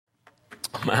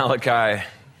Malachi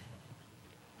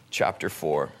chapter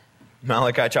 4.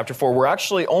 Malachi chapter 4. We're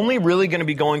actually only really going to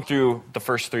be going through the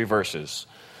first 3 verses.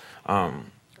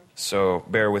 So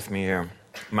bear with me here.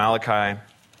 Malachi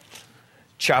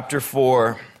chapter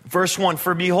 4, verse 1.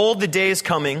 For behold, the day is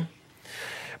coming,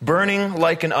 burning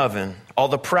like an oven. All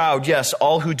the proud, yes,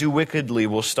 all who do wickedly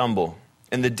will stumble.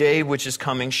 And the day which is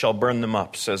coming shall burn them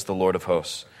up, says the Lord of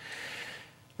hosts.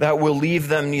 That will leave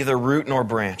them neither root nor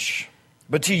branch.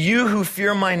 But to you who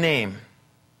fear my name,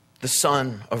 the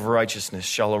Son of Righteousness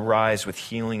shall arise with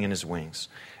healing in his wings,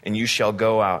 and you shall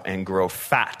go out and grow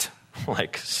fat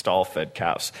like stall-fed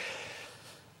calves.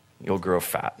 You'll grow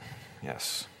fat,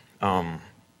 yes. You'll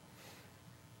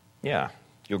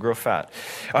grow fat.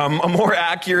 A more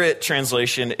accurate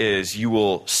translation is you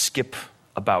will skip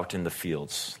about in the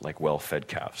fields like well-fed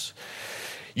calves.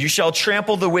 You shall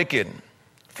trample the wicked,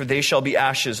 for they shall be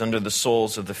ashes under the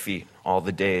soles of the feet all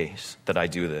the days that I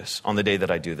do this. On the day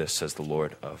that I do this, says the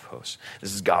Lord of hosts.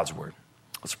 This is God's word.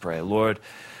 Let's pray. Lord,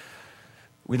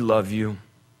 we love you.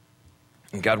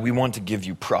 And God, we want to give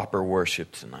you proper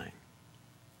worship tonight.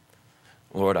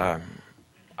 Lord, I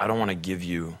don't want to give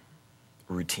you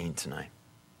routine tonight.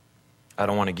 I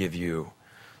don't want to give you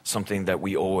something that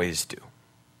we always do.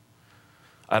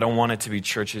 I don't want it to be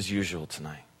church as usual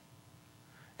tonight.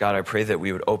 God, I pray that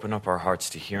we would open up our hearts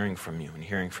to hearing from you and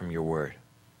hearing from your word.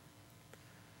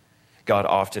 God,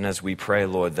 often as we pray,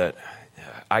 Lord, that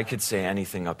I could say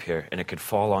anything up here and it could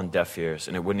fall on deaf ears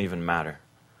and it wouldn't even matter.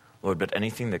 Lord, but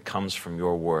anything that comes from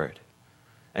your word,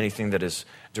 anything that is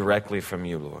directly from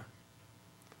you, Lord,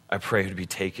 I pray it would be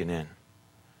taken in.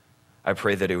 I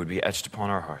pray that it would be etched upon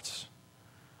our hearts.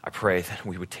 I pray that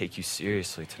we would take you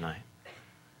seriously tonight.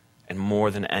 And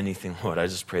more than anything, Lord, I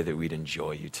just pray that we'd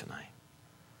enjoy you tonight.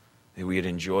 That we'd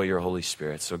enjoy your Holy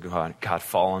Spirit. So God,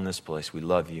 fall in this place. We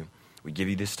love you. We give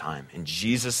you this time. In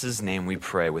Jesus' name we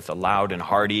pray with a loud and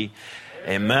hearty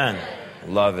amen.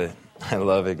 Love it. I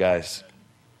love it, guys.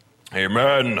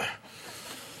 Amen.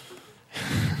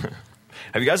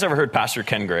 Have you guys ever heard Pastor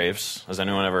Ken Graves? Has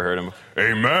anyone ever heard him?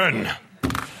 Amen.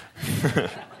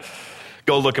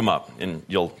 Go look him up and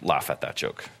you'll laugh at that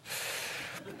joke.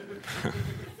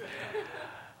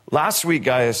 Last week,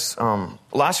 guys,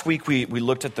 we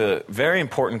looked at the very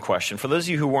important question. For those of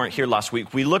you who weren't here last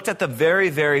week, we looked at the very,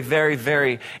 very, very,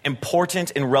 very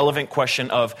important and relevant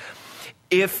question of,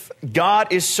 if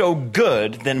God is so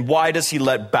good, then why does he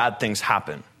let bad things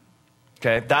happen?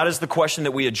 Okay, that is the question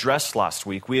that we addressed last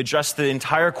week. We addressed the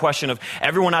entire question of,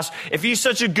 everyone asked, if he's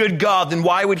such a good God, then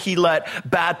why would he let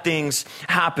bad things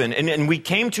happen? And we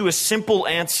came to a simple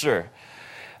answer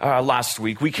last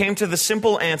week. We came to the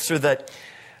simple answer that,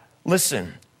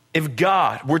 listen, if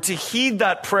God were to heed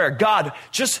that prayer, God,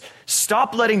 just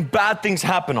stop letting bad things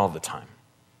happen all the time.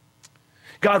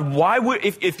 God, why would,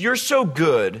 if you're so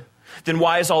good, then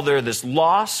why is all there this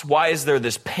loss? Why is there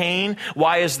this pain?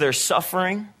 Why is there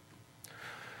suffering?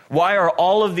 Why are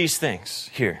all of these things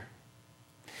here?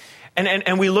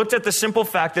 And we looked at the simple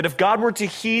fact that if God were to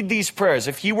heed these prayers,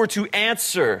 if he were to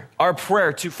answer our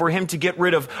prayer for him to get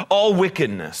rid of all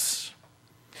wickedness,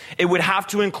 it would have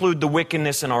to include the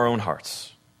wickedness in our own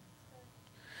hearts.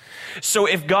 So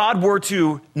if God were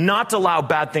to not allow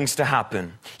bad things to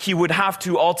happen, he would have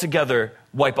to altogether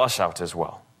wipe us out as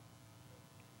well.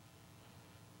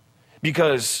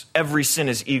 Because every sin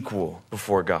is equal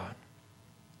before God.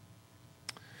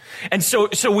 And so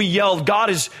we yelled,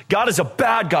 God is a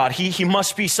bad God. He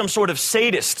must be some sort of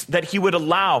sadist that he would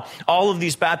allow all of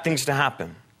these bad things to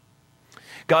happen.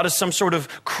 God is some sort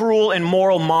of cruel and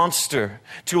moral monster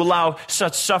to allow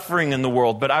such suffering in the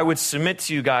world. But I would submit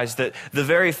to you guys that the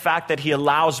very fact that he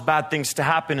allows bad things to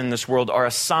happen in this world are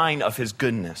a sign of his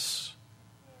goodness.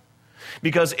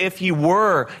 Because if he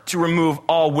were to remove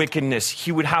all wickedness,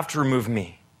 he would have to remove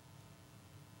me.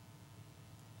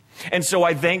 And so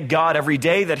I thank God every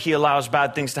day that he allows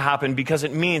bad things to happen, because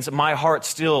it means my heart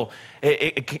still,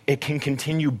 it can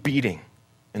continue beating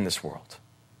in this world.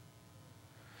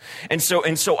 And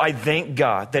so I thank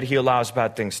God that he allows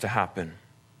bad things to happen.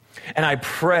 And I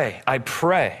pray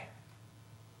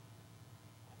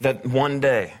that one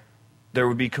day there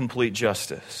would be complete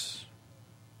justice.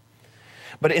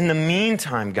 But in the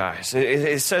meantime, guys,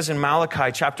 it says in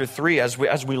Malachi chapter 3, as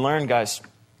we learn, guys,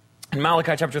 in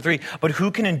Malachi chapter 3, but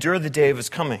who can endure the day of his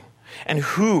coming? And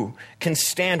who can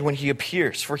stand when he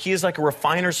appears? For he is like a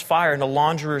refiner's fire and a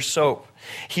launderer's soap.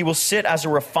 He will sit as a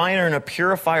refiner and a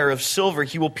purifier of silver.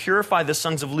 He will purify the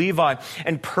sons of Levi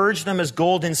and purge them as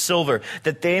gold and silver,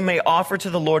 that they may offer to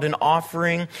the Lord an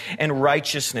offering and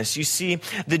righteousness. You see,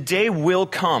 the day will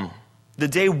come. The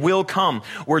day will come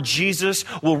where Jesus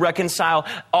will reconcile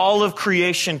all of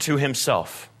creation to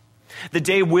himself. The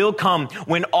day will come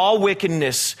when all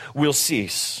wickedness will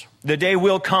cease. The day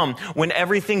will come when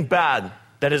everything bad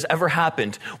that has ever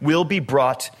happened will be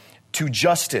brought to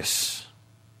justice.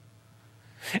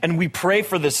 And we pray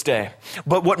for this day.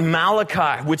 But what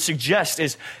Malachi would suggest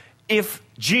is if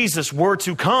Jesus were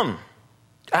to come,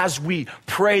 as we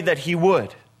pray that he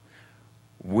would,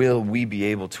 will we be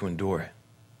able to endure it?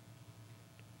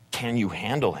 Can you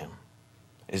handle him?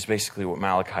 Is basically what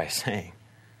Malachi is saying.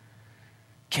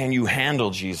 Can you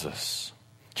handle Jesus?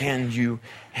 Can you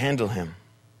handle him?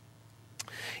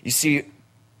 You see,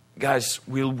 guys,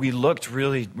 we looked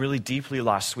really, really deeply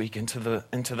last week into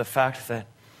the fact that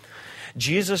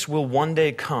Jesus will one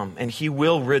day come and he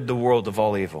will rid the world of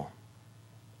all evil.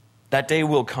 That day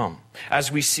will come.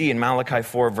 As we see in Malachi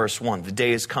 4 verse 1, the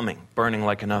day is coming, burning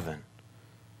like an oven.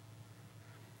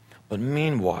 But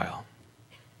meanwhile,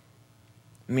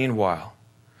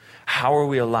 how are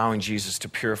we allowing Jesus to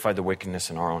purify the wickedness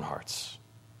in our own hearts?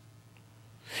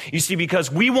 You see,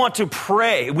 because we want to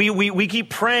pray. We keep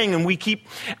praying and we keep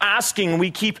asking and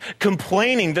we keep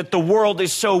complaining that the world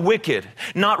is so wicked,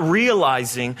 not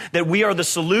realizing that we are the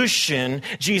solution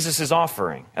Jesus is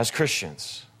offering as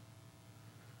Christians.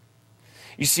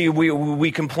 You see,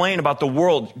 we complain about the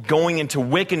world going into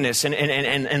wickedness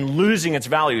and losing its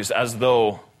values as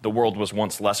though the world was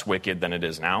once less wicked than it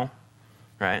is now.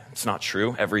 Right? It's not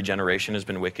true. Every generation has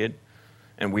been wicked,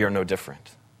 and we are no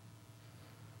different.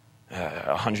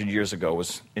 100 years ago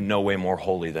was in no way more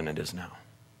holy than it is now.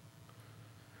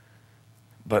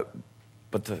 But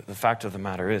the fact of the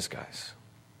matter is, guys,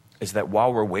 is that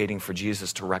while we're waiting for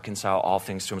Jesus to reconcile all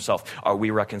things to himself, are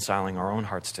we reconciling our own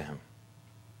hearts to him?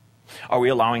 Are we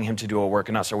allowing him to do a work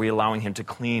in us? Are we allowing him to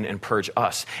clean and purge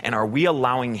us? And are we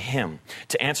allowing him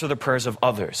to answer the prayers of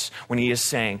others when he is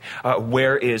saying,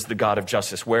 where is the God of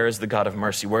justice? Where is the God of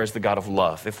mercy? Where is the God of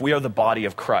love? If we are the body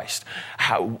of Christ,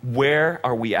 where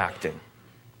are we acting?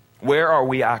 Where are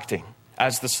we acting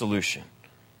as the solution?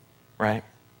 Right?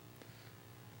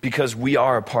 Because we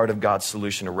are a part of God's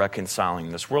solution to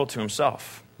reconciling this world to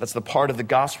himself. That's the part of the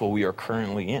gospel we are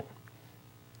currently in.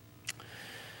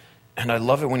 And I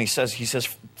love it when he says,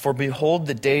 for behold,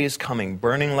 the day is coming,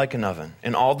 burning like an oven,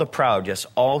 and all the proud, yes,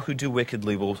 all who do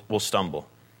wickedly will stumble.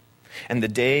 And the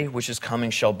day which is coming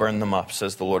shall burn them up,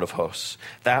 says the Lord of hosts.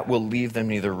 That will leave them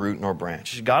neither root nor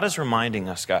branch. God is reminding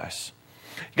us, guys.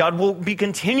 God will be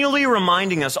continually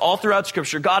reminding us all throughout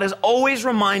Scripture. God is always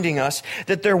reminding us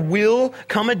that there will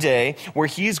come a day where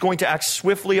he is going to act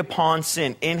swiftly upon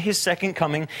sin. In his second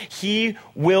coming, he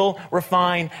will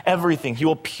refine everything. He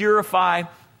will purify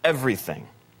everything.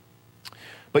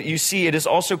 But you see, it is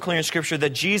also clear in Scripture that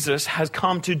Jesus has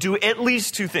come to do at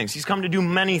least two things. He's come to do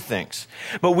many things.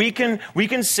 But we can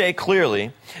say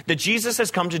clearly that Jesus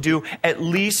has come to do at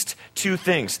least two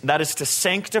things. That is to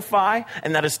sanctify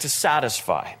and that is to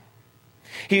satisfy.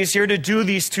 He is here to do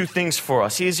these two things for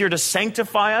us. He is here to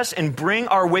sanctify us and bring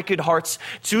our wicked hearts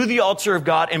to the altar of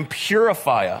God and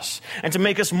purify us and to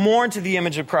make us more into the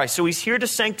image of Christ. So he's here to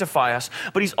sanctify us,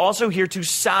 but he's also here to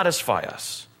satisfy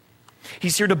us.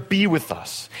 He's here to be with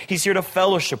us. He's here to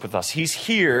fellowship with us. He's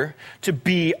here to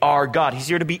be our God. He's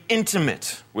here to be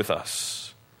intimate with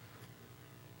us.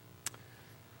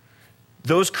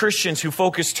 Those Christians who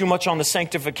focus too much on the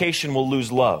sanctification will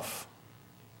lose love.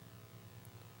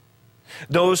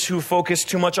 Those who focus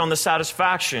too much on the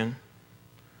satisfaction,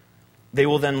 they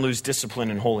will then lose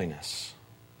discipline and holiness.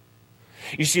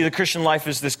 You see, the Christian life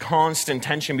is this constant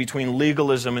tension between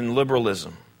legalism and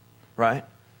liberalism, right?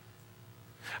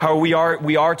 How we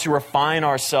are to refine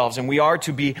ourselves and we are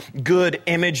to be good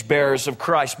image bearers of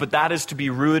Christ, but that is to be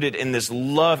rooted in this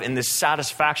love, in this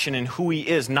satisfaction in who he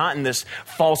is, not in this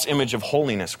false image of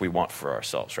holiness we want for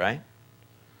ourselves, right?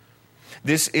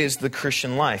 This is the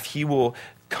Christian life. He will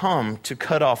come to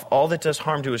cut off all that does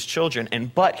harm to his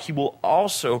children, but he will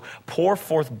also pour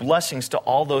forth blessings to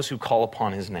all those who call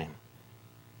upon his name.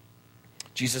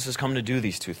 Jesus has come to do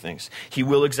these two things. He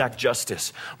will exact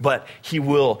justice, but he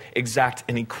will exact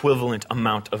an equivalent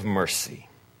amount of mercy,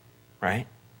 right?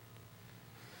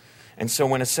 And so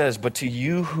when it says, but to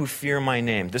you who fear my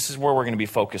name, this is where we're going to be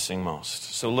focusing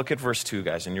most. So look at verse 2,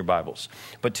 guys, in your Bibles.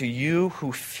 But to you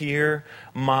who fear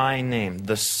my name,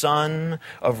 the Son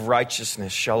of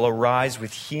righteousness shall arise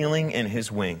with healing in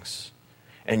his wings,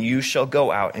 and you shall go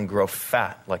out and grow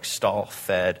fat like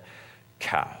stall-fed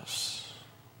calves.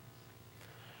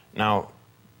 Now,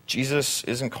 Jesus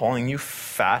isn't calling you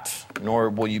fat, nor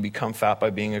will you become fat by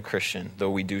being a Christian,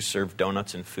 though we do serve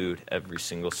donuts and food every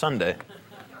single Sunday.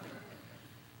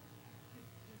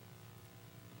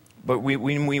 But we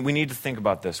need to think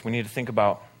about this. We need to think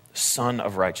about Son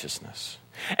of righteousness.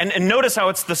 And notice how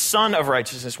it's the Son of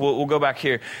righteousness. We'll go back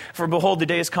here. For behold, the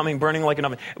day is coming, burning like an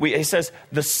oven. It says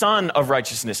the Son of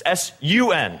righteousness,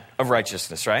 S-U-N of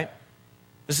righteousness, right?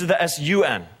 This is the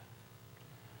S-U-N.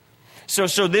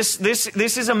 So this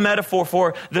is a metaphor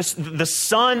for the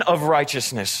Son of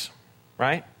righteousness,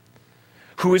 right?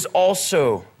 Who is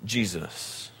also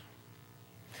Jesus.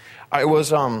 I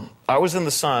was in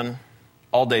the sun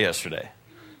all day yesterday.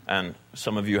 And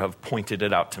some of you have pointed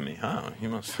it out to me. Oh,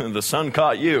 the sun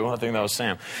caught you. I think that was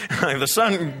Sam. The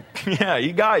sun, yeah,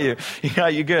 he got you. He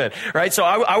got you good, right? So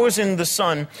I was in the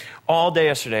sun all day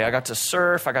yesterday. I got to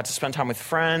surf. I got to spend time with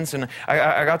friends. And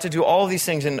I got to do all of these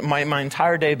things. And my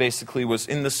entire day basically was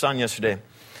in the sun yesterday.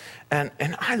 And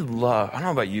I don't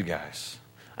know about you guys.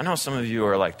 I know some of you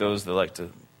are like those that like to,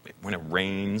 when it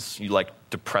rains, you like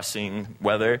depressing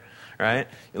weather. Right?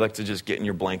 You like to just get in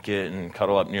your blanket and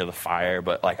cuddle up near the fire.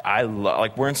 But like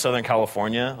we're in Southern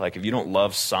California. Like if you don't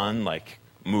love sun, like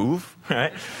move,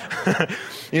 right?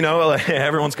 Like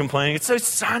everyone's complaining. It's so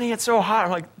sunny. It's so hot.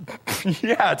 I'm like,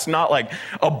 yeah, it's not like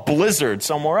a blizzard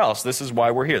somewhere else. This is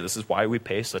why we're here. This is why we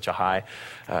pay such a high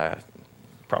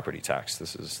property tax.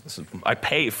 This is I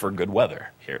pay for good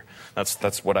weather here.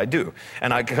 That's what I do.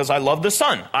 And because I love the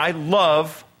sun. I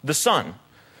love the sun.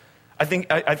 I think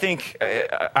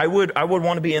I would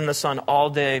want to be in the sun all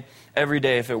day, every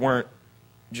day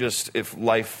if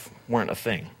life weren't a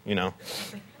thing,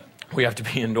 We have to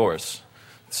be indoors.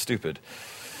 It's stupid.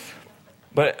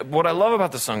 But what I love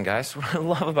about the sun, guys,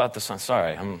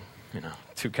 sorry, I'm,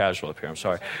 too casual up here, I'm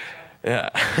sorry. Yeah,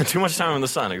 too much time in the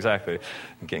sun, exactly.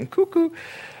 I'm getting cuckoo.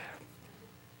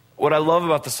 What I love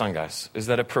about the sun, guys, is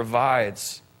that it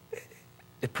provides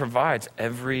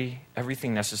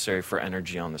everything necessary for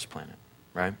energy on this planet,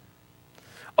 right?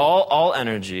 All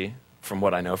energy, from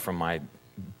what I know from my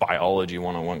biology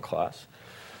 101 class,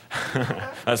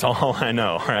 that's all I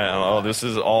know, right? Oh, this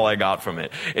is all I got from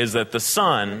it, is that the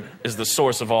sun is the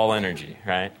source of all energy,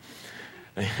 right?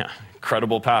 Yeah,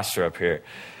 incredible pastor up here.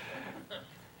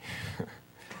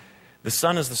 The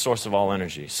sun is the source of all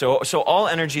energy. So all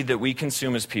energy that we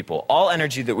consume as people, all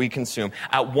energy that we consume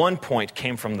at one point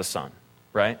came from the sun.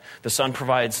 Right? The sun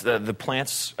provides, the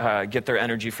plants get their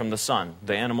energy from the sun.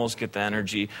 The animals get the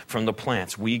energy from the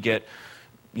plants. We get,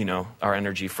 our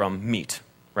energy from meat,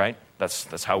 right?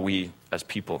 That's how we, as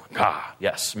people,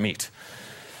 yes, meat.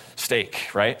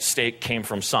 Steak, right? Steak came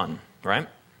from sun, right?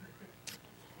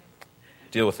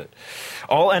 Deal with it.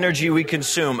 All energy we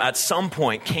consume at some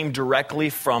point came directly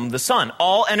from the sun.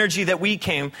 All energy that we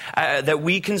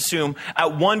consume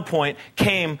at one point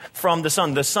came from the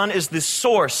sun. The sun is the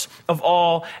source of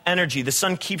all energy. The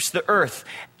sun keeps the earth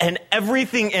and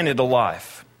everything in it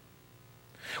alive.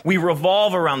 We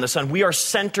revolve around the sun. We are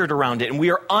centered around it, and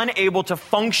we are unable to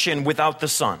function without the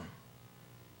sun.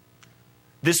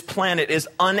 This planet is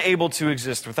unable to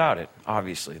exist without it,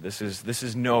 obviously. This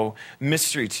is no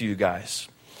mystery to you guys.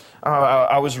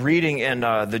 I was reading in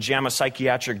the JAMA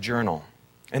Psychiatric Journal,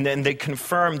 and then they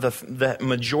confirmed the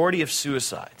majority of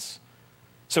suicides.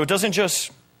 So it doesn't just,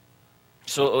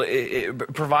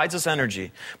 it provides us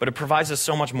energy, but it provides us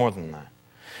so much more than that.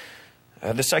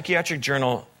 The Psychiatric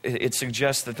Journal, it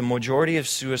suggests that the majority of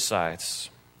suicides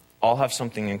all have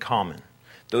something in common.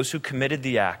 Those who committed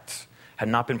the act had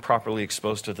not been properly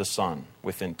exposed to the sun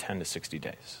within 10 to 60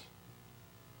 days.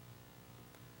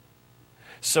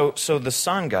 So the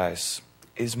sun, guys,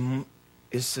 is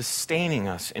sustaining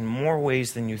us in more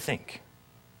ways than you think.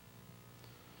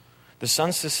 The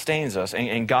sun sustains us,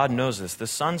 and God knows this. The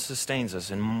sun sustains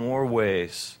us in more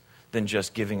ways than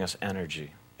just giving us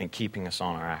energy and keeping us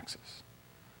on our axis.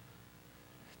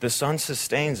 The sun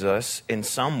sustains us in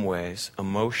some ways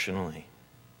emotionally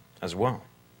as well.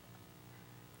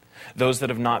 Those that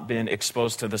have not been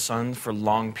exposed to the sun for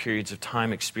long periods of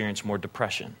time experience more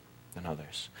depression than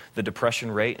others. The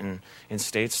depression rate in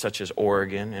states such as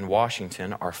Oregon and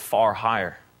Washington are far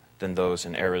higher than those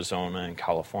in Arizona and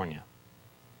California.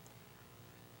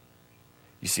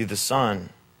 You see, the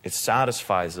sun, it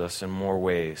satisfies us in more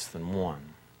ways than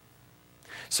one.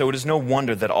 So it is no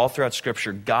wonder that all throughout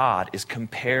Scripture, God is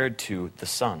compared to the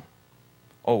sun.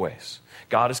 Always.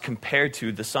 God is compared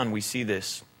to the sun. We see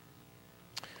this,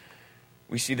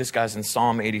 guys, in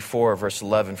Psalm 84, verse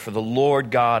 11. For the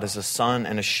Lord God is a sun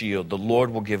and a shield. The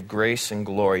Lord will give grace and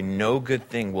glory. No good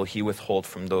thing will he withhold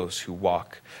from those who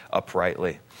walk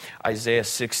uprightly. Isaiah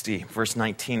 60, verse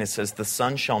 19, it says, the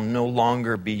sun shall no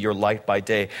longer be your light by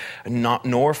day,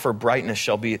 nor for brightness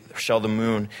shall the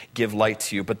moon give light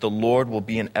to you. But the Lord will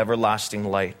be an everlasting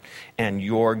light, and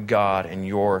your God and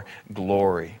your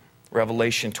glory.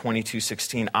 Revelation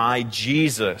 22:16, I,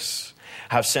 Jesus,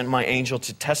 have sent my angel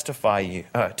to testify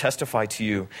to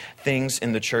you things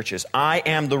in the churches. I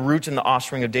am the root and the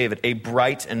offspring of David, a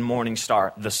bright and morning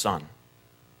star, the sun.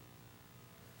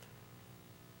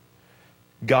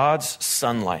 God's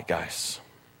sunlight, guys,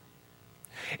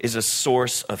 is a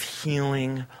source of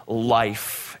healing,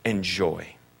 life, and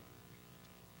joy.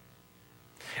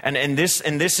 And this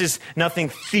is nothing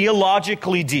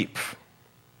theologically deep.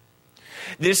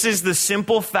 This is the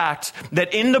simple fact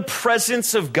that in the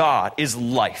presence of God is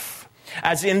life,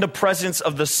 as in the presence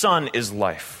of the sun is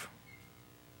life.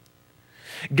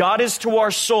 God is to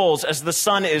our souls as the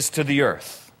sun is to the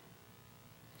earth.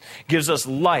 Gives us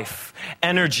life,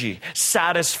 energy,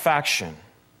 satisfaction.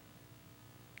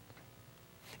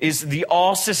 Is the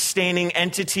all-sustaining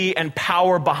entity and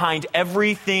power behind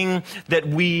everything that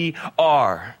we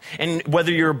are. And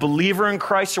whether you're a believer in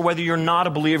Christ or whether you're not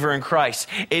a believer in Christ,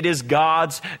 it is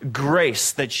God's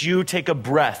grace that you take a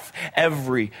breath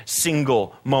every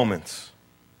single moment.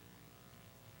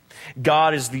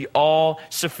 God is the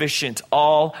all-sufficient,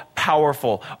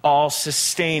 all-powerful,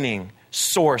 all-sustaining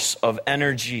source of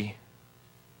energy.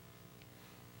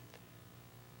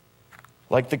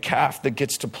 Like the calf that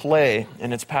gets to play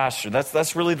in its pasture.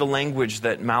 That's really the language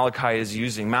that Malachi is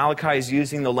using. Malachi is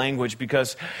using the language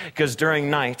because during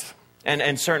night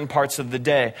and certain parts of the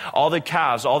day, all the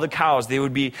cows, they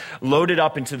would be loaded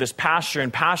up into this pasture.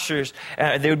 And pastures,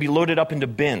 they would be loaded up into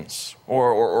bins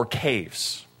or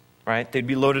caves, right? They'd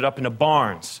be loaded up into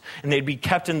barns. And they'd be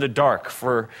kept in the dark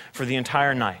for the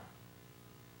entire night.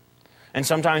 And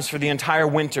sometimes for the entire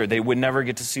winter, they would never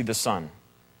get to see the sun.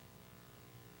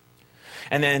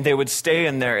 And then they would stay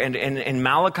in there. And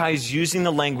Malachi is using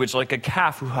the language like a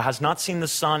calf who has not seen the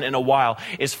sun in a while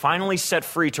is finally set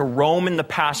free to roam in the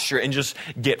pasture and just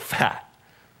get fat,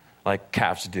 like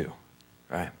calves do,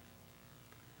 right?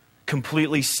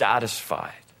 Completely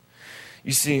satisfied.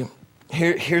 You see,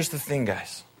 here's the thing,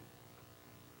 guys.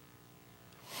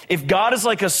 If God is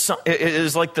like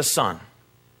the sun,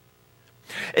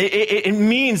 it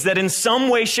means that in some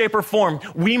way, shape, or form,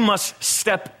 we must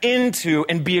step into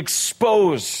and be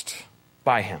exposed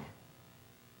by him.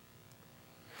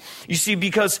 You see,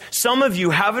 because some of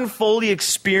you haven't fully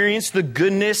experienced the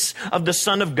goodness of the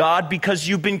Son of God because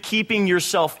you've been keeping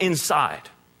yourself inside.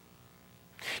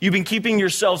 You've been keeping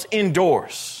yourselves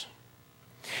indoors.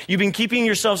 You've been keeping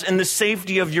yourselves in the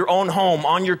safety of your own home,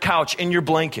 on your couch, in your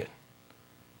blanket.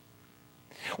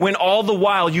 When all the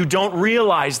while you don't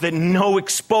realize that no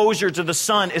exposure to the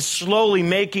sun is slowly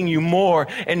making you more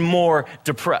and more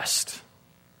depressed.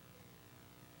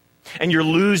 And you're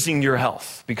losing your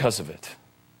health because of it.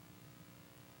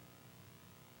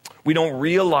 We don't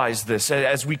realize this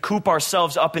as we coop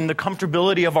ourselves up in the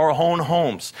comfortability of our own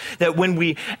homes. That when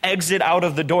we exit out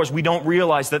of the doors, we don't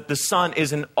realize that the sun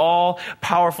is an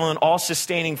all-powerful and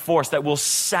all-sustaining force that will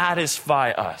satisfy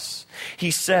us.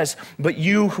 He says, but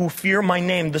you who fear my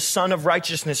name, the Son of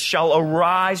Righteousness, shall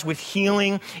arise with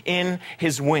healing in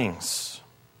his wings.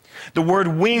 The word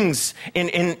wings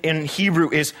in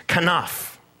Hebrew is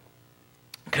kanaf.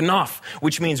 Kanaf,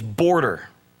 which means border,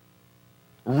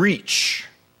 reach.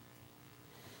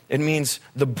 It means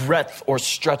the breadth or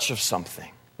stretch of something.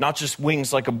 Not just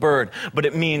wings like a bird, but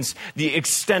it means the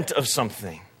extent of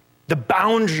something, the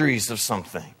boundaries of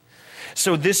something.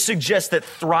 So this suggests that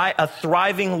a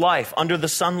thriving life under the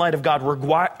sunlight of God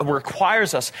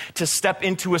requires us to step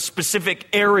into a specific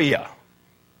area.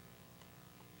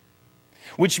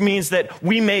 Which means that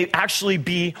we may actually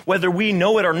be, whether we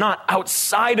know it or not,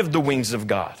 outside of the wings of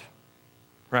God.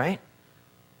 Right?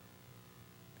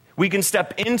 We can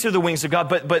step into the wings of God,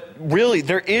 but really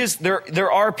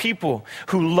there are people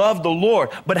who love the Lord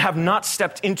but have not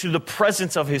stepped into the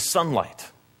presence of his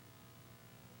sunlight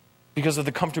because of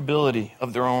the comfortability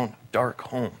of their own dark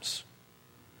homes.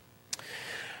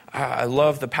 I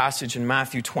love the passage in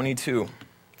Matthew 22,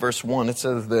 verse 1. It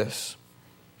says this,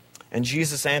 and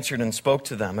Jesus answered and spoke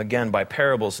to them again by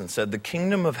parables and said, the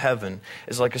kingdom of heaven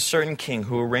is like a certain king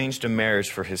who arranged a marriage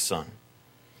for his son,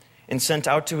 and sent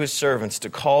out to his servants to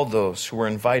call those who were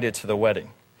invited to the wedding.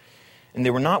 And they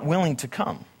were not willing to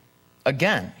come.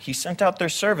 Again, he sent out their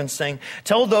servants, saying,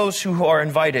 tell those who are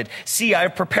invited, see, I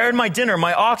have prepared my dinner,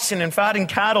 my oxen and fattened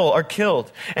cattle are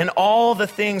killed, and all the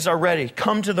things are ready.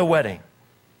 Come to the wedding.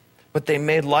 But they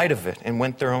made light of it and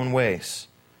went their own ways,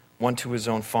 one to his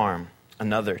own farm,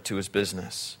 another to his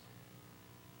business.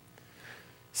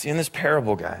 See, in this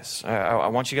parable, guys, I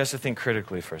want you guys to think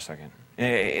critically for a second.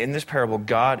 In this parable,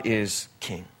 God is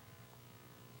king.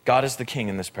 God is the king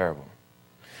in this parable.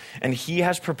 And he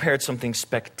has prepared something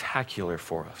spectacular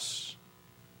for us.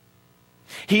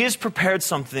 He has prepared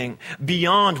something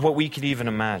beyond what we could even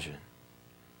imagine.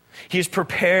 He has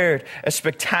prepared a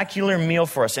spectacular meal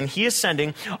for us, and he is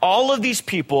sending all of these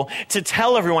people to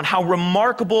tell everyone how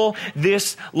remarkable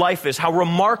this life is, how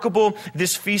remarkable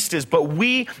this feast is, but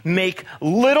we make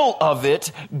little of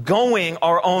it going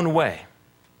our own way.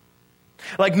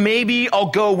 Like maybe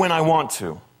I'll go when I want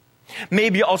to.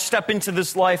 Maybe I'll step into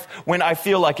this life when I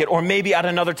feel like it, or maybe at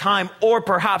another time, or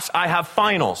perhaps I have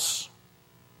finals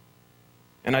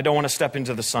and I don't want to step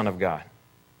into the Son of God.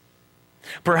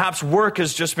 Perhaps work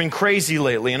has just been crazy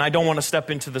lately and I don't want to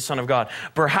step into the Son of God.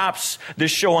 Perhaps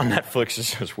this show on Netflix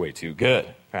is just way too good,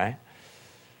 right?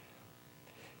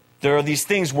 There are these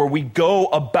things where we go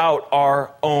about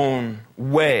our own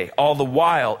way, all the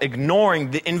while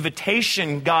ignoring the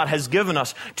invitation God has given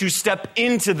us to step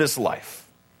into this life.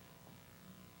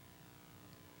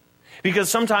 Because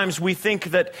sometimes we think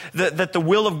that the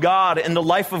will of God and the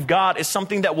life of God is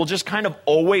something that will just kind of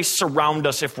always surround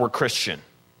us if we're Christian.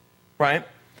 Right?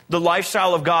 The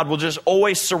lifestyle of God will just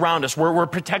always surround us. We're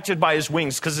protected by his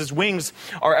wings because his wings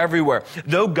are everywhere.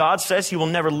 Though God says he will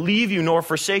never leave you nor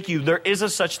forsake you, there is a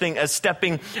such thing as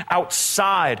stepping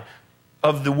outside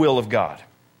of the will of God.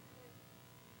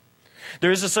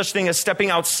 There is a such thing as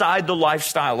stepping outside the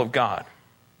lifestyle of God.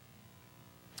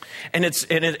 And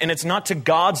it's not to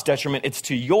God's detriment, it's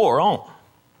to your own,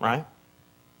 right?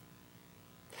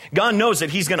 God knows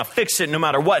that he's going to fix it no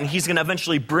matter what, and he's going to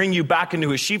eventually bring you back into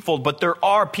his sheepfold, but there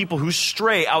are people who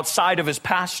stray outside of his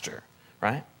pasture,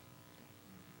 right?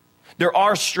 There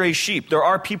are stray sheep. There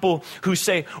are people who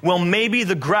say, well, maybe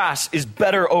the grass is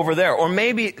better over there, or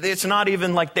maybe it's not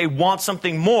even like they want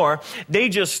something more. They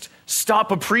just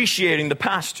stop appreciating the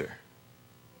pasture.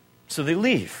 So they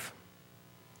leave.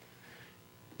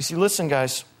 You see, listen,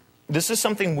 guys, this is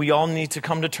something we all need to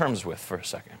come to terms with for a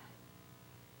second.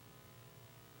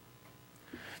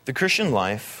 The Christian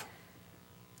life,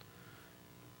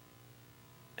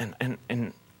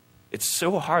 and it's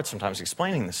so hard sometimes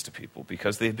explaining this to people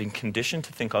because they've been conditioned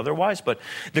to think otherwise, but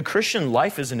the Christian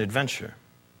life is an adventure.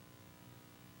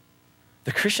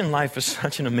 The Christian life is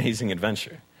such an amazing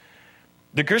adventure.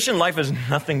 The Christian life is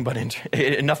nothing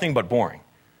but boring.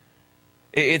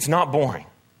 It's not boring.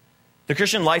 The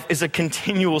Christian life is a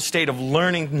continual state of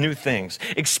learning new things,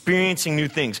 experiencing new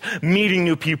things, meeting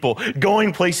new people,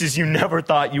 going places you never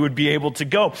thought you would be able to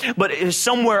go. But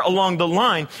somewhere along the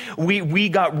line, we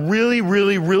got really,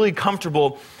 really, really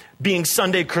comfortable being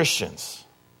Sunday Christians.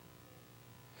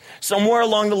 Somewhere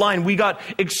along the line, we got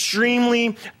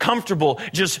extremely comfortable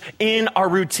just in our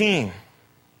routine.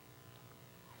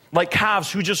 Like calves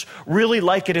who just really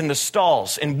like it in the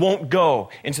stalls and won't go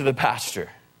into the pasture.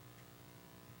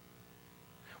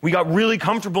 We got really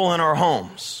comfortable in our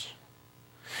homes.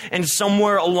 And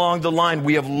somewhere along the line,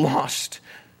 we have lost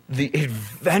the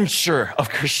adventure of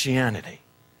Christianity.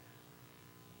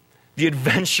 The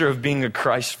adventure of being a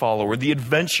Christ follower. The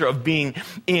adventure of being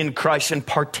in Christ and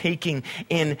partaking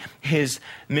in his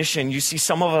mission. You see,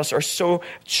 some of us are so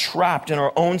trapped in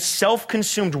our own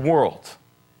self-consumed world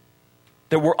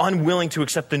that we're unwilling to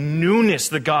accept the newness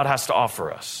that God has to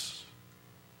offer us.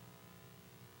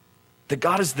 That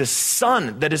God is the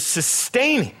sun that is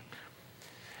sustaining.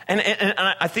 And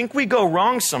I think we go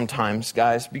wrong sometimes,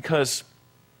 guys, because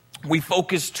we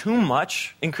focus too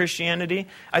much in Christianity.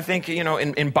 I think,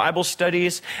 in Bible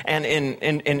studies and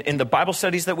in the Bible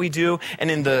studies that we do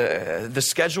and in the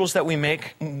schedules that we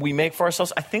make for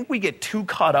ourselves, I think we get too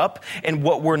caught up in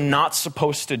what we're not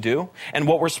supposed to do and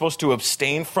what we're supposed to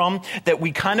abstain from, that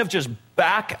we kind of just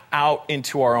back out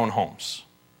into our own homes.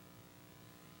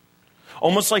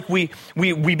 Almost like we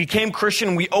became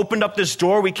Christian, we opened up this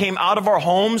door, we came out of our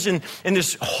homes, and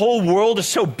this whole world is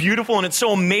so beautiful and it's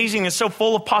so amazing, it's so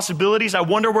full of possibilities. I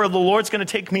wonder where the Lord's going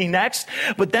to take me next.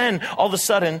 But then all of a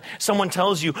sudden, someone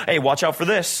tells you, hey, watch out for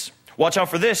this. Watch out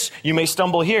for this. You may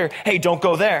stumble here. Hey, don't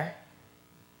go there.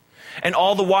 And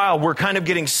all the while, we're kind of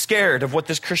getting scared of what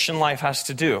this Christian life has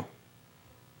to do.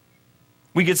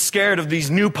 We get scared of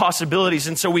these new possibilities,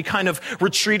 and so we kind of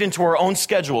retreat into our own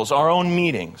schedules, our own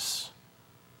meetings,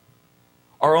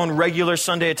 our own regular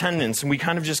Sunday attendance, and we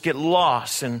kind of just get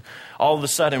lost, and all of a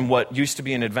sudden what used to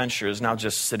be an adventure is now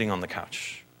just sitting on the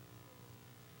couch.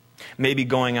 Maybe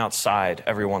going outside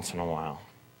every once in a while.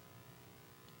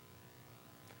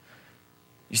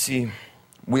 You see,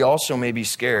 we also may be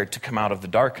scared to come out of the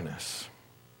darkness.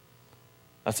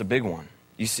 That's a big one.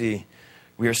 You see,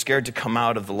 we are scared to come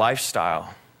out of the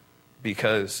lifestyle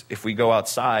because if we go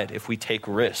outside, if we take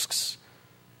risks,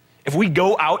 if we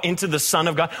go out into the Son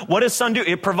of God, what does sun do?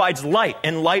 It provides light.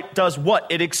 And light does what?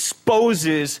 It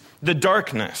exposes the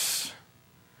darkness.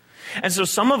 And so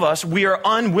some of us, we are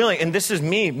unwilling, and this is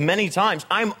me many times,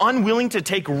 I'm unwilling to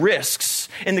take risks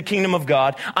in the kingdom of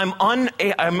God. I'm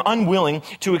unwilling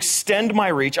to extend my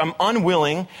reach. I'm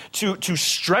unwilling to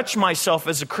stretch myself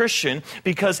as a Christian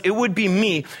because it would be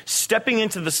me stepping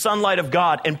into the sunlight of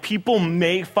God and people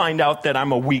may find out that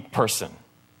I'm a weak person.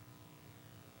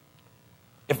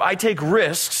 If I take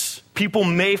risks, people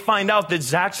may find out that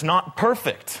Zach's not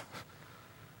perfect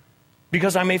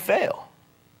because I may fail.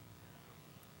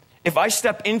 If I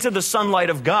step into the sunlight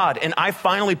of God and I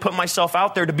finally put myself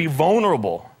out there to be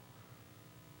vulnerable,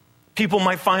 people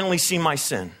might finally see my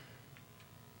sin.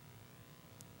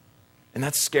 And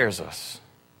that scares us.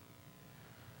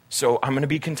 So I'm going to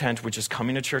be content with just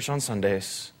coming to church on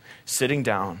Sundays, sitting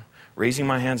down, raising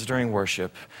my hands during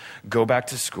worship, go back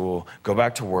to school, go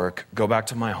back to work, go back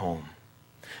to my home,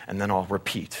 and then I'll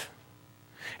repeat.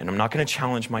 And I'm not going to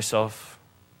challenge myself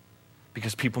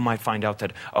because people might find out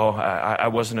that, I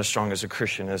wasn't as strong as a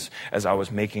Christian as I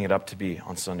was making it up to be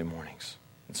on Sunday mornings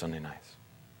and Sunday nights.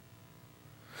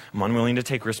 I'm unwilling to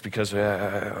take risks because,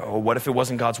 what if it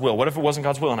wasn't God's will? What if it wasn't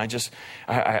God's will? And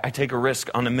I take a risk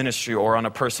on a ministry or on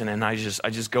a person and I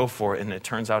just go for it and it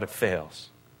turns out it fails.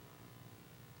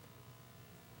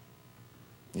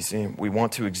 You see, we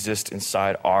want to exist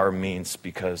inside our means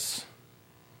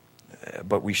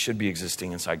but we should be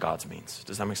existing inside God's means.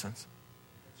 Does that make sense?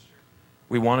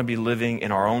 We want to be living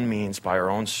in our own means, by our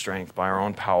own strength, by our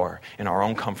own power, in our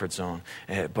own comfort zone.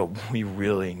 But we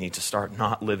really need to start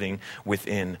not living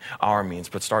within our means,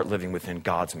 but start living within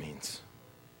God's means.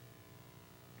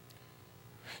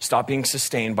 Stop being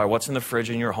sustained by what's in the fridge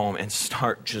in your home and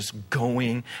start just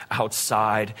going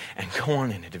outside and go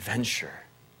on an adventure.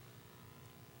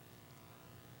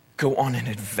 Go on an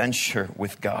adventure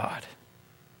with God.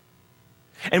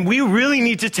 And we really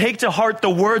need to take to heart the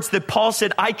words that Paul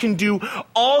said, I can do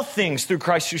all things through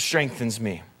Christ who strengthens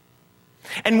me.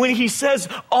 And when he says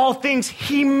all things,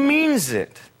 he means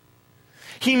it.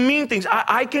 He means things.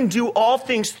 I can do all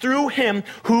things through him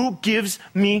who gives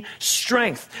me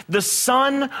strength. The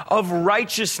Son of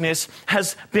Righteousness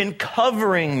has been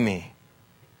covering me.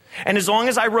 And as long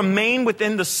as I remain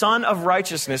within the Son of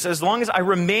Righteousness, as long as I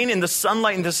remain in the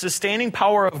sunlight and the sustaining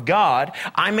power of God,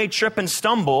 I may trip and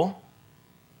stumble,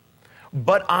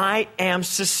 but I am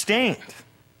sustained.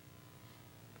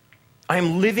 I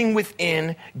am living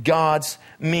within God's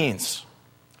means.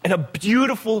 And a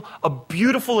beautiful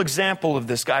example of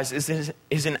this, guys,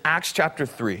 is in Acts chapter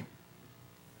 3.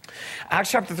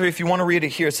 Acts chapter 3, if you want to read it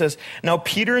here, it says, Now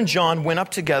Peter and John went up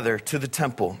together to the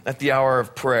temple at the hour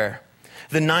of prayer,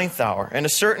 the 9th hour, and a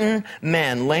certain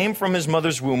man, lame from his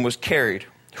mother's womb, was carried,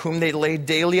 whom they laid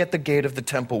daily at the gate of the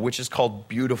temple, which is called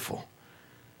Beautiful,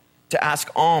 to ask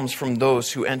alms from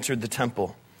those who entered the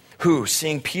temple, who,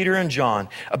 seeing Peter and John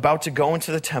about to go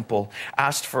into the temple,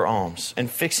 asked for alms. And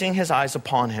fixing his eyes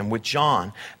upon him with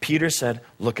John, Peter said,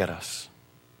 Look at us.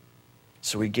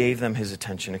 So he gave them his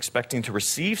attention, expecting to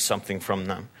receive something from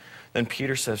them. Then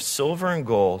Peter says, Silver and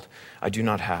gold I do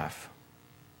not have,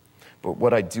 but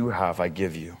what I do have I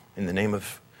give you. In the name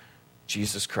of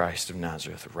Jesus Christ of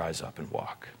Nazareth, rise up and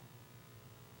walk.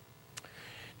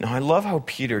 Now, I love how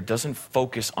Peter doesn't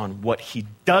focus on what he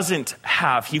doesn't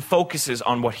have. He focuses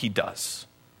on what he does.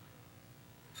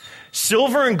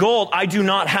 Silver and gold, I do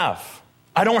not have.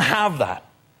 I don't have that.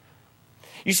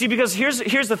 You see, because here's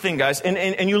the thing, guys,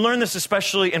 and you learn this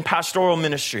especially in pastoral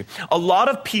ministry. A lot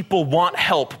of people want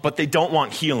help, but they don't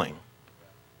want healing.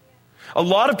 A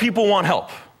lot of people want help.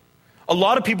 A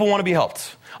lot of people want to be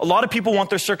helped. A lot of people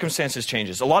want their circumstances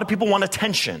changes. A lot of people want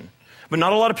attention, but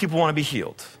not a lot of people want to be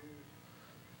healed.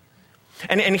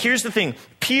 And here's the thing,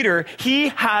 Peter, he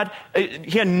had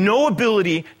no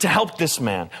ability to help this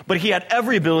man, but he had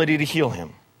every ability to heal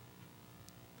him.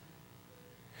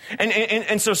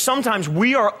 And so sometimes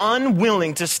we are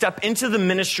unwilling to step into the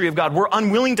ministry of God. We're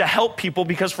unwilling to help people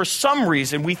because for some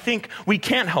reason we think we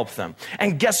can't help them.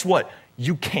 And guess what?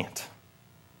 You can't.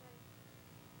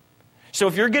 So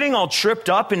if you're getting all tripped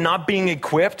up and not being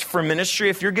equipped for ministry,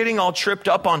 if you're getting all tripped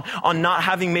up on not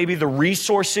having maybe the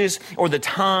resources or the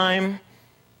time,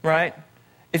 right?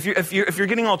 If you're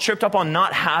getting all tripped up on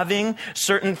not having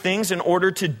certain things in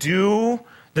order to do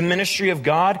the ministry of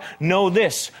God, know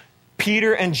this.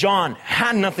 Peter and John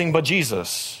had nothing but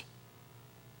Jesus.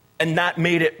 And that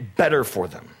made it better for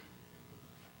them.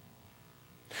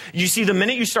 You see, the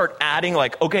minute you start adding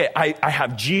like, okay, I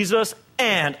have Jesus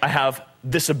and I have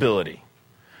this ability,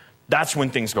 that's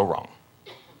when things go wrong.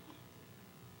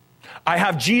 I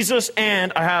have Jesus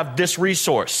and I have this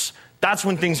resource. That's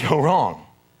when things go wrong.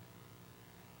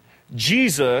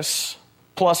 Jesus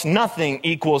plus nothing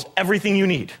equals everything you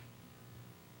need.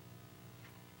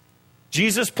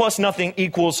 Jesus plus nothing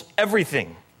equals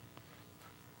everything.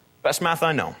 Best math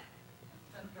I know.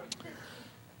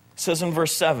 says in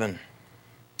verse 7,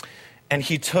 and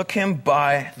he took him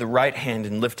by the right hand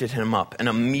and lifted him up, and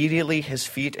immediately his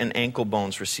feet and ankle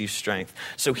bones received strength.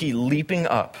 So he, leaping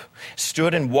up,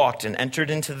 stood and walked and entered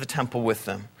into the temple with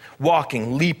them,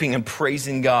 walking, leaping, and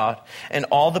praising God. And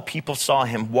all the people saw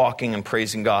him walking and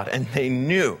praising God, and they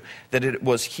knew that it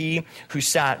was he who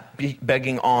sat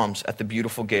begging alms at the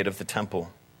beautiful gate of the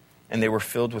temple. And they were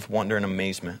filled with wonder and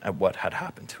amazement at what had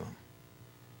happened to him.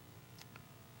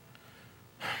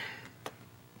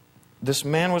 This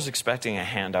man was expecting a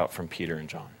handout from Peter and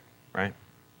John, right?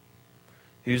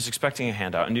 He was expecting a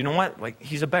handout. And you know what? Like,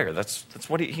 he's a beggar. That's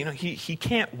what he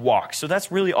can't walk. So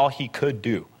that's really all he could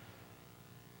do.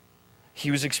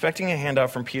 He was expecting a handout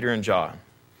from Peter and John.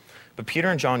 But Peter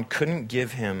and John couldn't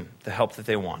give him the help that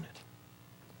they wanted.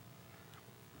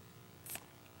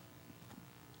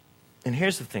 And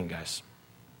here's the thing, guys.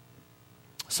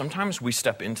 Sometimes we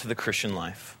step into the Christian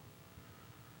life.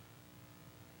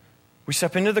 We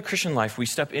step into the Christian life, we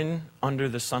step in under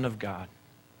the Son of God,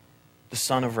 the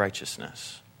Son of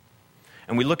righteousness.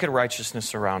 And we look at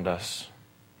righteousness around us,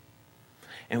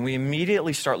 and we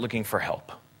immediately start looking for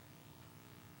help.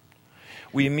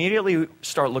 We immediately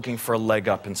start looking for a leg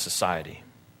up in society.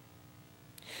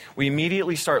 We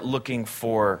immediately start looking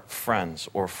for friends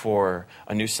or for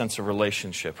a new sense of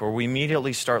relationship, or we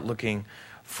immediately start looking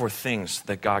for things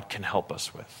that God can help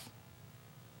us with.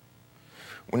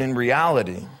 When in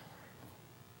reality,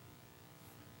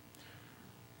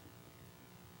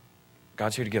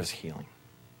 God's here to give us healing.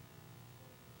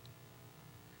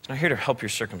 He's not here to help your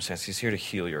circumstance. He's here to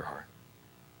heal your heart.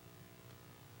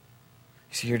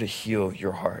 He's here to heal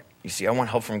your heart. You see, I want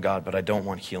help from God, but I don't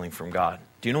want healing from God.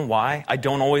 Do you know why I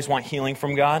don't always want healing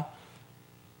from God?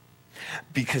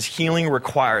 Because healing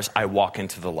requires I walk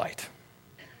into the light.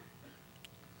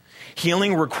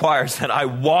 Healing requires that I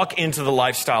walk into the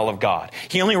lifestyle of God.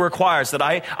 Healing requires that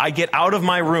I get out of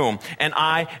my room and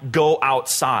I go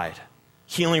outside.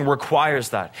 Healing requires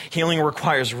that. Healing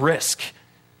requires risk.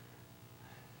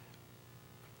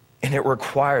 And it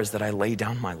requires that I lay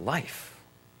down my life.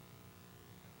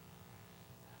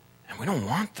 And we don't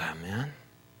want that, man.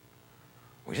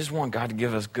 We just want God to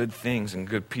give us good things and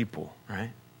good people,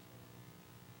 right?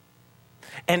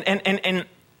 And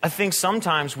I think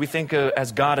sometimes we think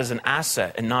as God as an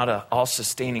asset and not an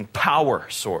all-sustaining power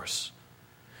source.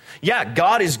 Yeah,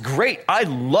 God is great. I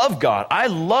love God. I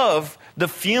love the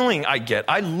feeling I get.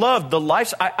 I love the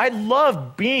life. I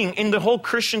love being in the whole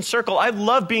Christian circle. I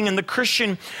love being in the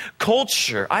Christian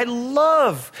culture. I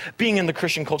love being in the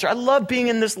Christian culture. I love being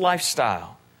in this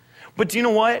lifestyle. But do you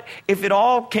know what? If it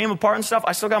all came apart and stuff,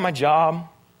 I still got my job,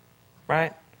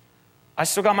 right? I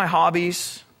still got my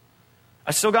hobbies.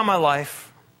 I still got my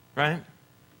life, right?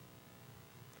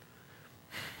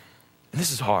 And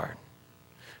this is hard.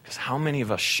 Because how many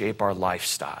of us shape our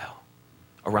lifestyle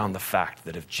around the fact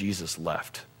that if Jesus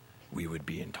left, we would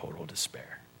be in total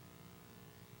despair?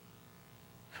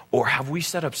 Or have we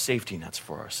set up safety nets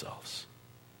for ourselves?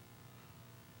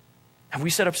 Have we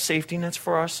set up safety nets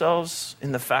for ourselves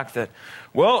in the fact that,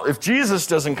 well, if Jesus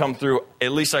doesn't come through,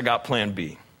 at least I got plan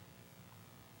B.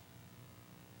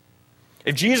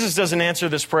 If Jesus doesn't answer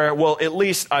this prayer, well, at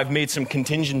least I've made some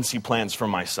contingency plans for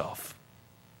myself.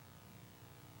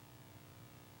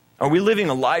 Are we living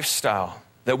a lifestyle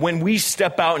that when we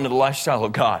step out into the lifestyle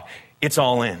of God, it's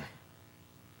all in?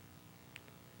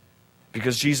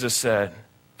 Because Jesus said,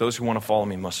 those who want to follow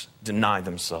me must deny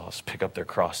themselves, pick up their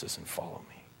crosses, and follow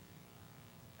me.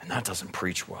 And that doesn't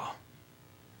preach well.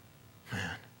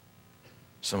 Man,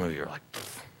 some of you are like,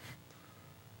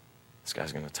 this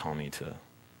guy's going to tell me to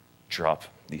drop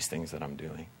these things that I'm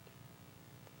doing.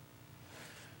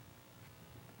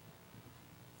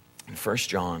 In 1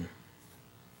 John,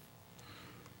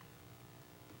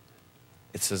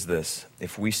 it says this: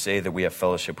 if we say that we have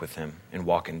fellowship with him and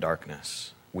walk in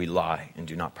darkness, we lie and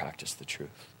do not practice the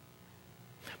truth.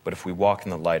 But if we walk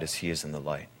in the light as he is in the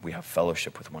light, we have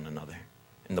fellowship with one another.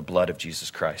 And the blood of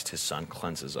Jesus Christ, his son,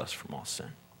 cleanses us from all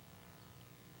sin.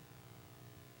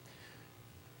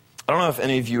 I don't know if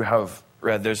any of you have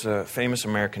read, there's a famous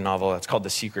American novel. It's called The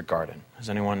Secret Garden. Has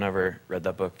anyone ever read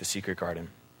that book, The Secret Garden?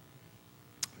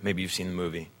 Maybe you've seen the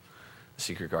movie, The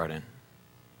Secret Garden.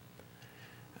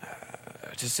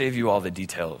 To save you all the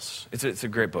details, it's a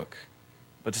great book.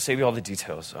 But to save you all the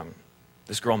details,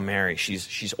 this girl Mary,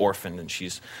 she's orphaned and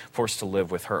she's forced to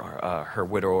live with her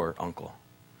widower uncle.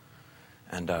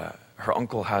 And her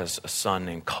uncle has a son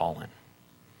named Colin.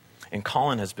 And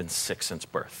Colin has been sick since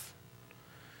birth.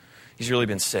 He's really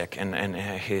been sick, and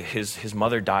his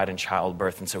mother died in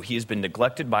childbirth, and so he has been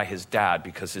neglected by his dad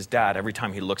because his dad, every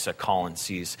time he looks at Colin,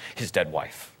 sees his dead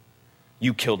wife.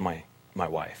 You killed my my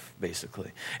wife,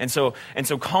 basically. And so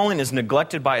Colin is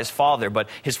neglected by his father, but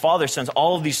his father sends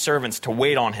all of these servants to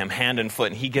wait on him hand and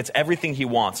foot, and he gets everything he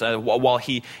wants while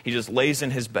he just lays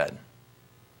in his bed.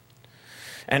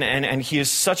 And he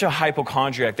is such a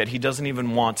hypochondriac that he doesn't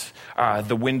even want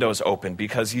the windows open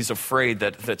because he's afraid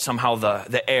that somehow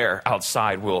the air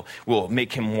outside will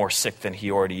make him more sick than he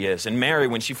already is. And Mary,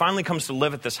 when she finally comes to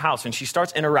live at this house and she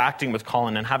starts interacting with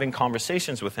Colin and having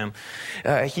conversations with him,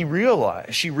 she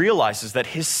realizes that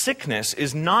his sickness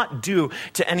is not due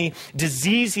to any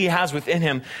disease he has within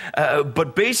him,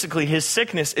 but basically his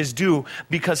sickness is due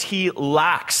because he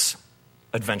lacks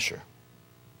adventure.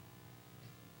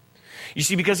 You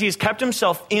see, because he has kept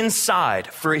himself inside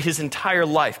for his entire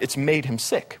life, it's made him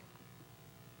sick.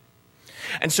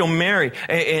 And so Mary,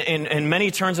 in many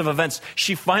turns of events,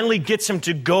 she finally gets him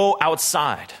to go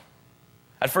outside.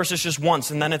 At first it's just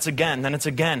once, and then it's again, then it's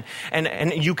again.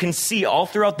 And you can see all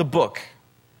throughout the book,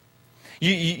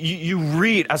 you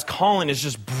read as Colin is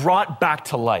just brought back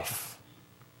to life.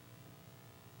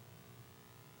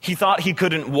 He thought he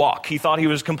couldn't walk. He thought he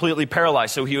was completely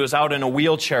paralyzed, so he was out in a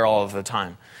wheelchair all of the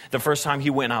time. The first time he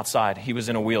went outside, he was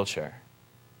in a wheelchair.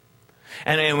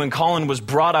 And when Colin was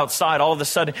brought outside, all of a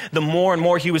sudden, the more and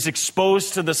more he was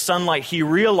exposed to the sunlight, he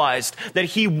realized that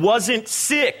he wasn't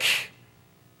sick.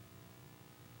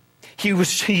 He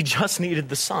just needed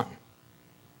the sun.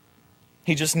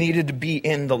 He just needed to be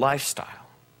in the lifestyle.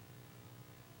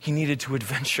 He needed to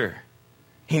adventure.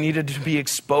 He needed to be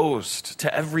exposed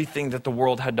to everything that the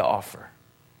world had to offer.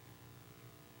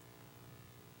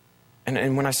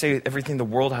 And when I say everything the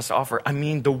world has to offer, I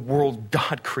mean the world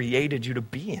God created you to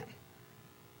be in.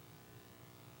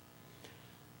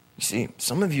 You see,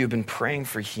 some of you have been praying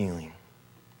for healing.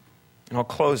 And I'll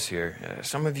close here.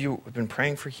 Some of you have been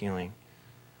praying for healing.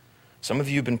 Some of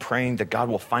you have been praying that God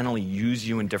will finally use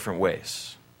you in different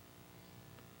ways.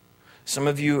 Some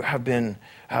of you have been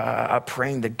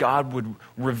praying that God would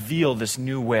reveal this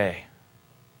new way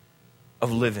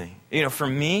of living. You know, for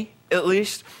me, at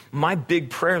least, my big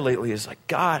prayer lately is like,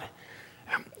 God,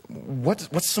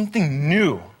 what's something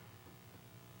new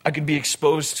I could be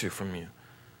exposed to from you?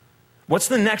 What's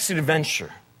the next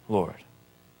adventure, Lord?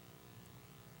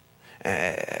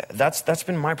 That's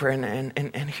been my prayer.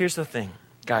 And here's the thing,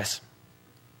 guys.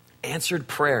 Answered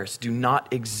prayers do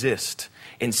not exist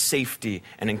in safety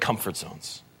and in comfort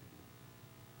zones.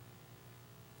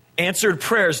 Answered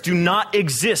prayers do not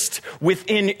exist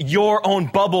within your own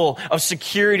bubble of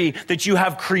security that you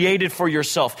have created for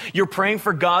yourself. You're praying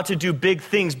for God to do big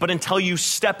things, but until you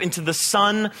step into the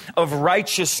sun of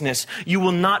righteousness, you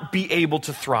will not be able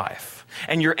to thrive.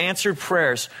 And your answered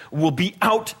prayers will be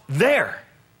out there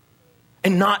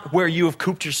and not where you have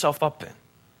cooped yourself up in.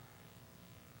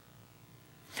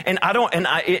 And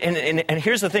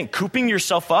here's the thing, cooping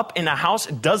yourself up in a house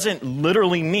doesn't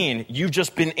literally mean you've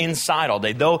just been inside all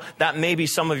day, though that may be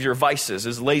some of your vices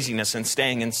is laziness and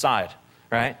staying inside,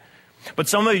 right? But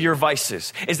some of your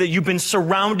vices is that you've been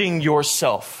surrounding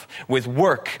yourself with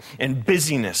work and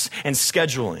busyness and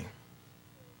scheduling.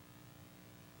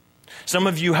 Some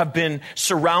of you have been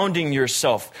surrounding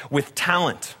yourself with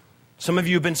talent. Some of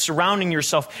you have been surrounding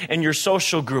yourself in your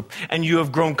social group, and you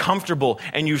have grown comfortable,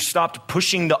 and you've stopped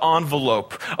pushing the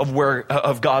envelope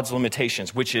of God's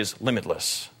limitations, which is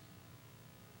limitless.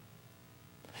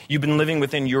 You've been living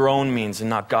within your own means and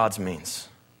not God's means.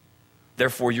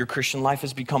 Therefore, your Christian life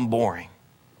has become boring.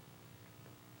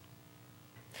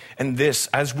 And this,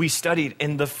 as we studied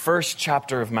in the first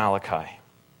chapter of Malachi,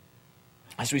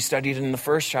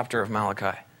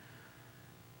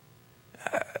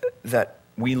 that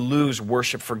we lose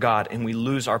worship for God and we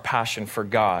lose our passion for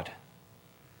God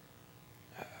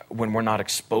when we're not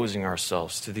exposing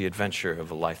ourselves to the adventure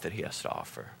of a life that He has to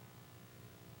offer.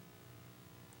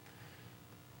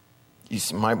 You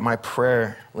see, my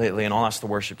prayer lately, and I'll ask the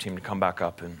worship team to come back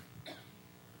up and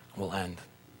we'll end.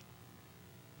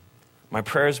 My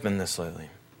prayer has been this lately,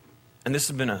 and this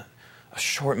has been a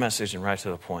short message and right to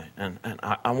the point, and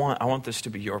I want this to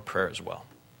be your prayer as well.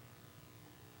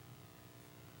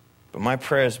 But my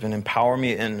prayer has been empower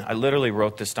me, and I literally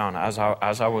wrote this down I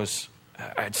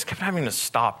just kept having to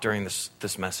stop during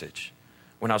this message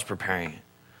when I was preparing it.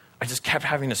 I just kept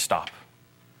having to stop.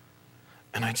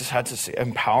 And I just had to say,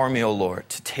 empower me, O Lord,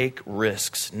 to take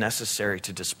risks necessary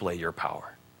to display your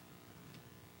power.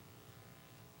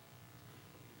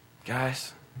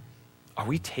 Guys, are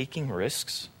we taking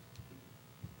risks?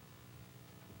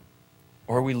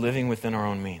 Or are we living within our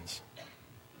own means?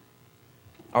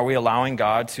 Are we allowing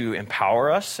God to empower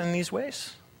us in these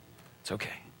ways? It's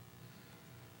okay.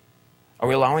 Are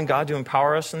we allowing God to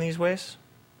empower us in these ways?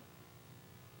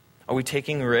 Are we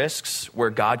taking risks where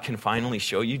God can finally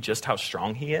show you just how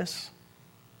strong he is?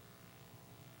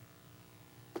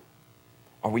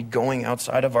 Are we going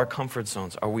outside of our comfort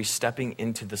zones? Are we stepping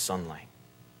into the sunlight?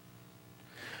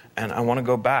 And I want to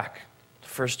go back to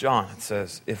 1 John. It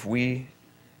says, if we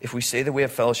say that we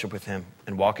have fellowship with him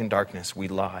and walk in darkness, we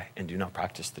lie and do not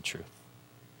practice the truth.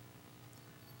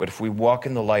 But if we walk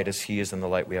in the light as he is in the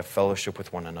light, we have fellowship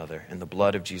with one another, and the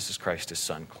blood of Jesus Christ, his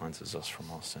son, cleanses us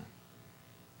from all sin.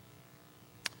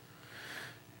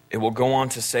 It will go on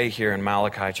to say here in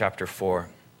Malachi chapter 4,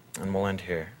 and we'll end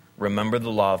here, remember the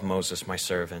law of Moses, my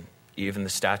servant, even the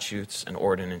statutes and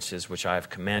ordinances which I have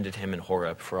commanded him in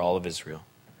Horeb for all of Israel.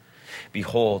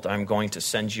 Behold, I am going to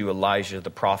send you Elijah the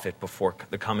prophet before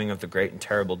the coming of the great and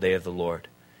terrible day of the Lord.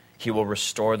 He will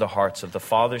restore the hearts of the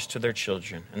fathers to their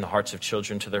children and the hearts of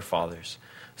children to their fathers,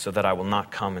 so that I will not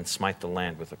come and smite the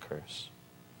land with a curse.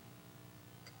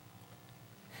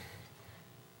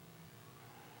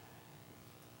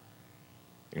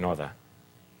 Ignore that.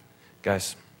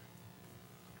 Guys,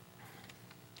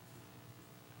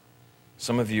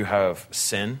 some of you have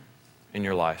sin in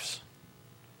your lives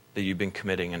that you've been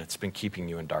committing, and it's been keeping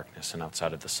you in darkness and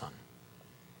outside of the sun.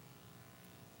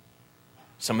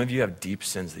 Some of you have deep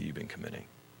sins that you've been committing.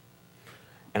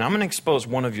 And I'm going to expose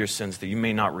one of your sins that you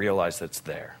may not realize that's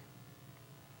there.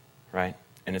 Right?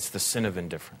 And it's the sin of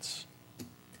indifference.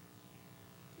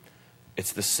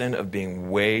 It's the sin of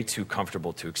being way too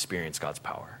comfortable to experience God's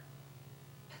power.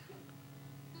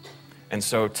 And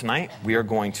so tonight we are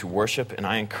going to worship, and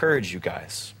I encourage you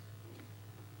guys.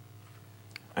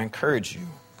 I encourage you.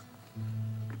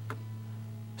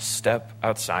 Step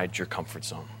outside your comfort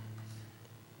zone.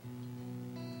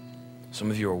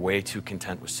 Some of you are way too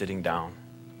content with sitting down,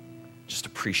 just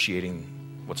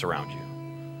appreciating what's around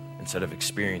you instead of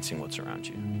experiencing what's around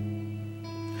you.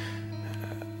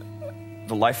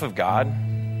 The life of God,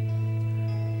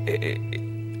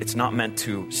 it's not meant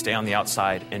to stay on the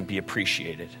outside and be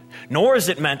appreciated. Nor is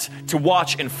it meant to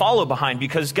watch and follow behind,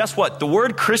 because guess what? The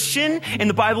word Christian in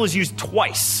the Bible is used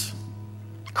twice.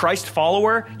 Christ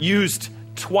follower used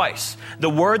twice. The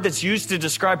word that's used to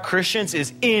describe Christians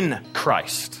is in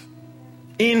Christ.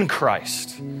 In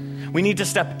Christ. We need to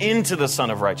step into the Son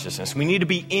of Righteousness. We need to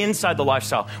be inside the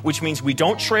lifestyle, which means we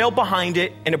don't trail behind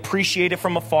it and appreciate it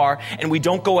from afar, and we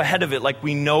don't go ahead of it like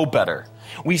we know better.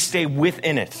 We stay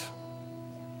within it.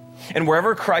 And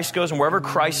wherever Christ goes and wherever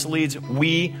Christ leads,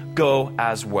 we go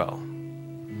as well.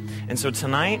 And so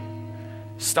tonight,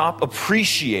 stop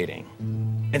appreciating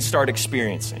and start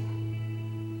experiencing.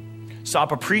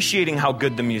 Stop appreciating how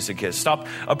good the music is. Stop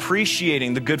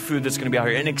appreciating the good food that's going to be out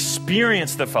here, and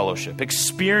experience the fellowship,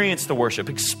 experience the worship,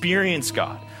 experience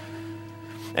God.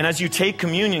 And as you take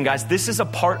communion, guys, this is a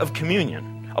part of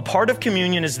communion. A part of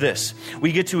communion is this.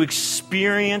 We get to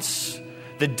experience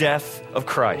the death of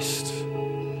Christ.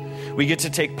 We get to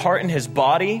take part in his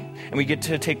body, and we get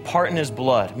to take part in his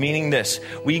blood, meaning this.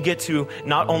 We get to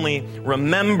not only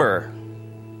remember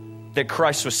that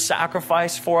Christ was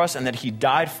sacrificed for us and that he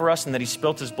died for us and that he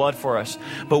spilt his blood for us,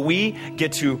 but we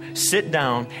get to sit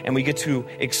down and we get to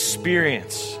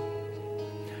experience.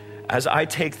 As I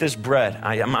take this bread,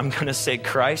 I'm going to say,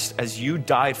 Christ, as you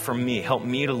died for me, help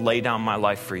me to lay down my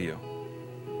life for you.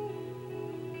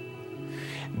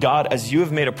 God, as you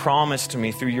have made a promise to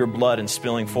me through your blood and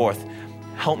spilling forth,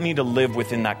 help me to live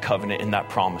within that covenant and that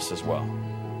promise as well.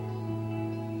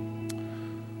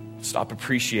 Stop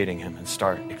appreciating him and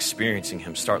start experiencing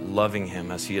him. Start loving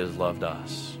him as he has loved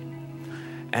us.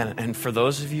 And for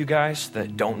those of you guys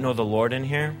that don't know the Lord in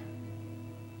here,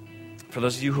 for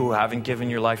those of you who haven't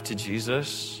given your life to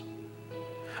Jesus,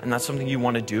 and that's something you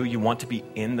want to do, you want to be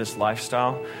in this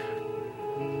lifestyle,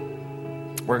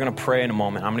 we're going to pray in a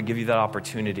moment. I'm going to give you that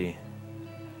opportunity.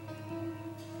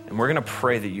 And we're going to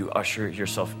pray that you usher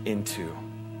yourself into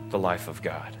the life of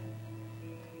God.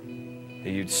 That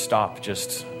you'd stop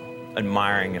just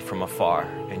admiring it from afar,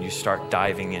 and you start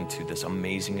diving into this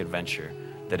amazing adventure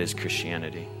that is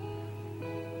Christianity.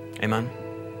 Amen?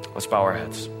 Let's bow our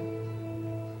heads.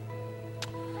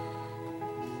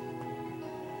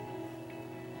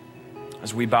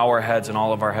 As we bow our heads and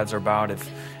all of our heads are bowed,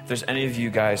 if there's any of you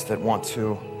guys that want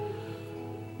to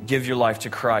give your life to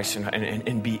Christ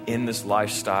and be in this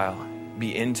lifestyle,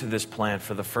 be into this plan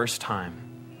for the first time,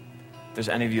 if there's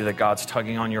any of you that God's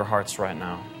tugging on your hearts right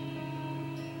now,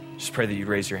 just pray that you'd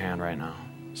raise your hand right now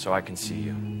so I can see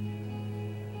you.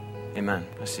 Amen.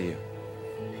 I see you.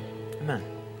 Amen.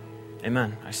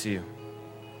 Amen. I see you.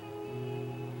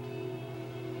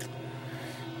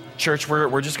 Church,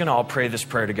 we're just going to all pray this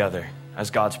prayer together as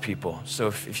God's people. So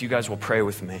if you guys will pray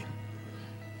with me,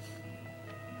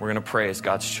 we're going to pray as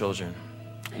God's children.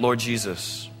 Lord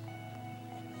Jesus,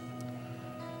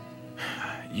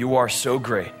 You are so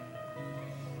great.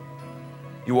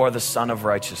 You are the Son of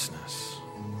righteousness.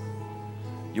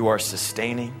 You are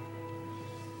sustaining.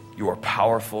 You are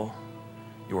powerful.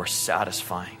 You are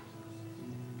satisfying.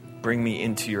 Bring me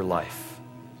into your life.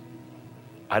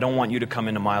 I don't want you to come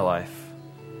into my life.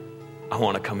 I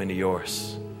want to come into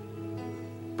yours.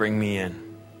 Bring me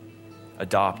in.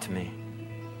 Adopt me.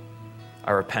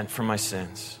 I repent for my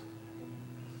sins.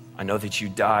 I know that you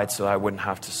died so I wouldn't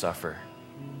have to suffer.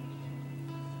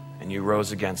 And you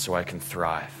rose again so I can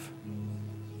thrive.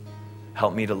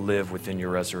 Help me to live within your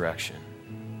resurrection.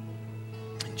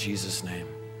 In Jesus' name,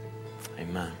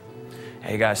 amen.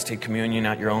 Hey guys, take communion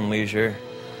at your own leisure.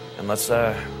 And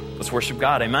let's worship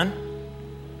God, amen?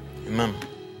 Amen.